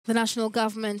The national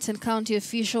government and county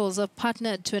officials have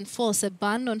partnered to enforce a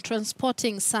ban on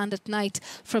transporting sand at night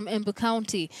from Embu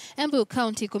County. Embu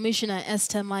County Commissioner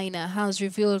Esther Maina has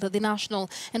revealed that the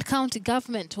national and county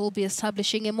government will be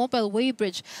establishing a mobile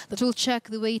weighbridge that will check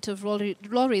the weight of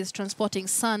lorries transporting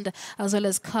sand, as well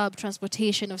as curb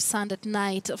transportation of sand at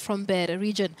night from Meru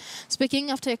region. Speaking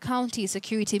after a county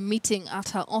security meeting at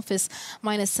her office,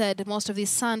 Maina said most of the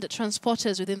sand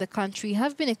transporters within the country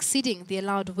have been exceeding the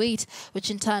allowed weight, which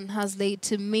in turn has led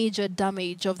to major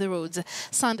damage of the roads.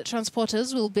 Sand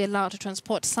transporters will be allowed to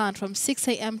transport sand from 6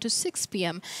 a.m. to 6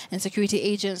 p.m. and security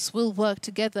agents will work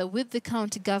together with the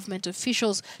county government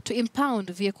officials to impound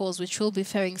vehicles which will be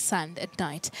ferrying sand at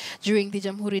night. During the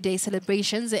Jamhuri Day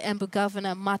celebrations, the Embu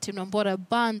Governor Martin Wambora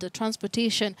banned the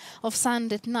transportation of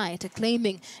sand at night,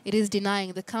 claiming it is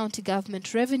denying the county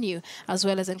government revenue as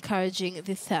well as encouraging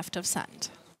the theft of sand.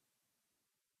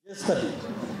 Yesterday,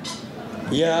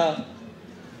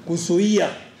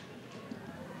 kuzuia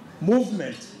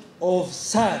movement of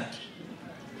sand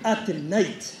at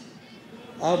night.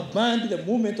 I've banned the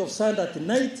movement of sand at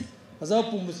night kwa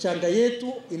sababu mchanga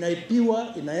yetu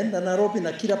inaipiwa, inaenda Nairobi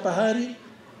na kila pahali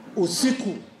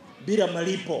usiku bila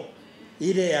malipo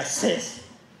ile ya cess.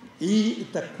 Hii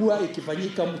itakuwa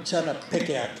ikifanyika mchana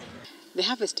peke yake. The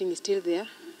harvesting is still there,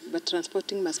 but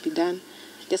transporting must be done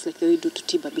just like we do to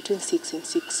Tiba between 6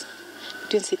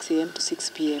 a.m. to 6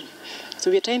 p.m.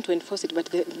 So we are trying to enforce it, but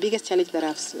the biggest challenge that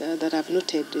I've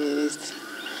noted is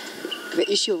the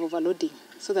issue of overloading,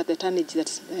 so that the tonnage that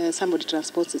somebody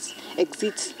transports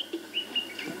exceeds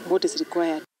what is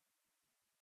required.